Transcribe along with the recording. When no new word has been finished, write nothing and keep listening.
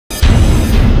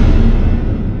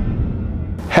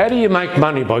How do you make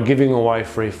money by giving away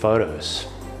free photos?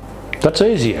 That's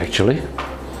easy actually.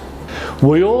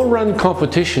 We all run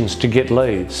competitions to get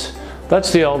leads.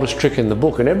 That's the oldest trick in the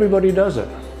book and everybody does it.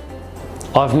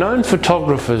 I've known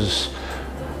photographers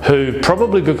who,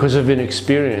 probably because of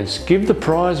inexperience, give the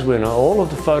prize winner all of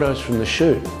the photos from the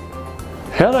shoot.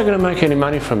 How are they going to make any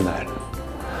money from that?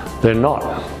 They're not.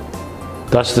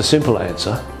 That's the simple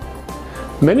answer.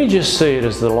 Many just see it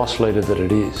as the loss leader that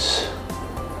it is.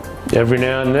 Every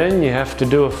now and then you have to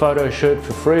do a photo shoot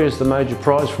for free as the major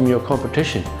prize from your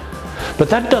competition. But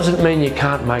that doesn't mean you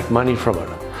can't make money from it.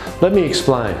 Let me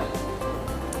explain.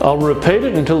 I'll repeat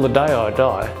it until the day I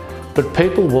die, but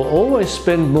people will always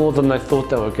spend more than they thought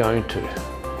they were going to.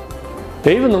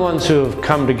 Even the ones who have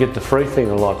come to get the free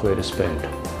thing are likely to spend.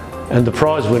 And the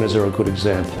prize winners are a good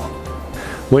example.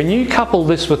 When you couple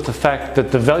this with the fact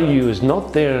that the value is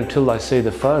not there until they see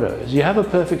the photos, you have a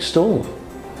perfect storm.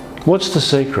 What's the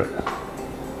secret?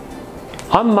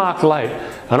 I'm Mark Late,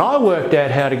 and I worked out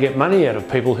how to get money out of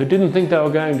people who didn't think they were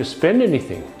going to spend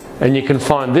anything. And you can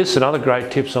find this and other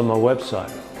great tips on my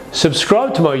website.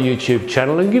 Subscribe to my YouTube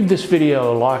channel and give this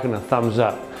video a like and a thumbs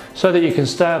up so that you can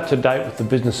stay up to date with the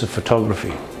business of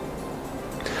photography.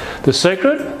 The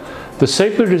secret? The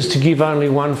secret is to give only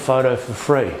one photo for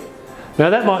free.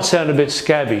 Now that might sound a bit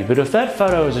scabby, but if that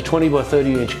photo is a 20 by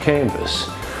 30 inch canvas,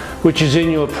 which is in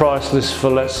your price list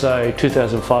for, let's say,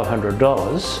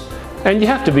 $2,500, and you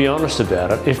have to be honest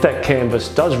about it, if that canvas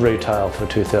does retail for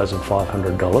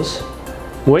 $2,500,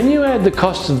 when you add the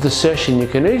cost of the session, you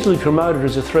can easily promote it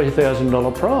as a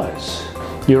 $3,000 prize.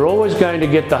 You're always going to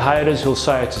get the haters who'll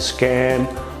say it's a scam,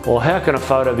 or how can a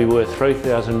photo be worth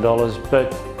 $3,000,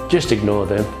 but just ignore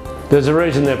them. There's a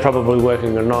reason they're probably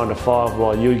working a 9 to 5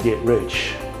 while you get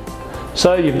rich.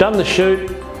 So you've done the shoot,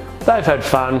 they've had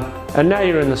fun, and now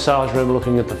you're in the sales room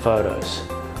looking at the photos.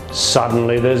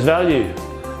 Suddenly there's value.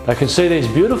 They can see these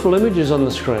beautiful images on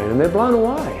the screen and they're blown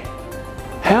away.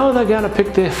 How are they going to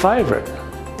pick their favourite?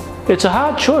 It's a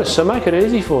hard choice, so make it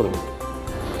easy for them.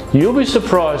 You'll be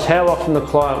surprised how often the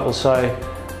client will say,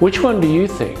 "Which one do you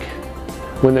think?"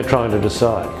 when they're trying to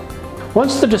decide.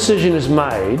 Once the decision is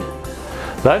made,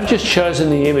 they've just chosen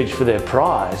the image for their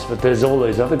prize, but there's all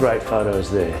these other great photos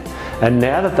there. And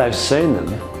now that they've seen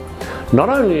them, not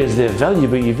only is there value,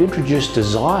 but you've introduced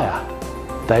desire.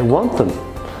 They want them.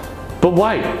 But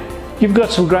wait, you've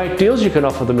got some great deals you can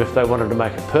offer them if they wanted to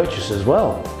make a purchase as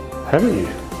well, haven't you?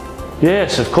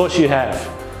 Yes, of course you have.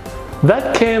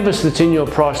 That canvas that's in your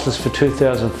price list for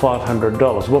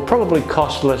 $2,500 will probably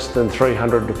cost less than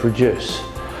 $300 to produce,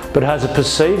 but has a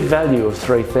perceived value of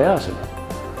 $3,000.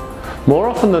 More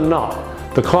often than not,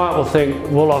 the client will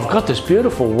think, well, I've got this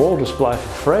beautiful wall display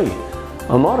for free.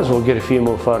 I might as well get a few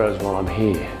more photos while I'm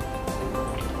here.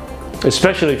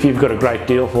 Especially if you've got a great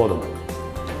deal for them.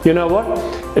 You know what?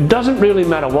 It doesn't really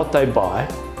matter what they buy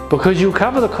because you'll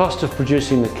cover the cost of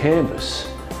producing the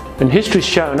canvas. And history's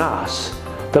shown us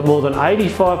that more than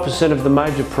 85% of the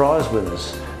major prize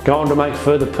winners go on to make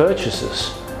further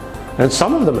purchases. And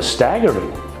some of them are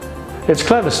staggering. It's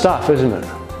clever stuff, isn't it?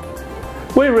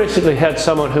 We recently had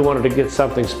someone who wanted to get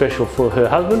something special for her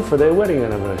husband for their wedding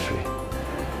anniversary.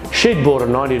 She'd bought a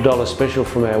 $90 special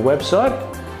from our website,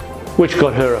 which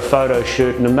got her a photo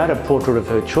shoot and a matted portrait of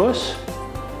her choice.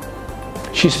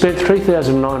 She spent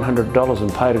 $3,900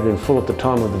 and paid it in full at the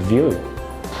time of the viewing.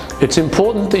 It's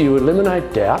important that you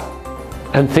eliminate doubt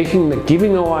and thinking that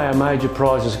giving away a major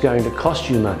prize is going to cost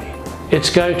you money. It's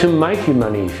going to make you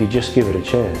money if you just give it a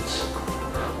chance.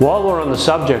 While we're on the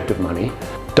subject of money,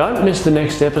 don't miss the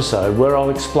next episode where I'll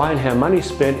explain how money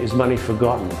spent is money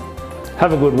forgotten.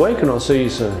 Have a good week and I'll see you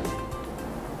soon.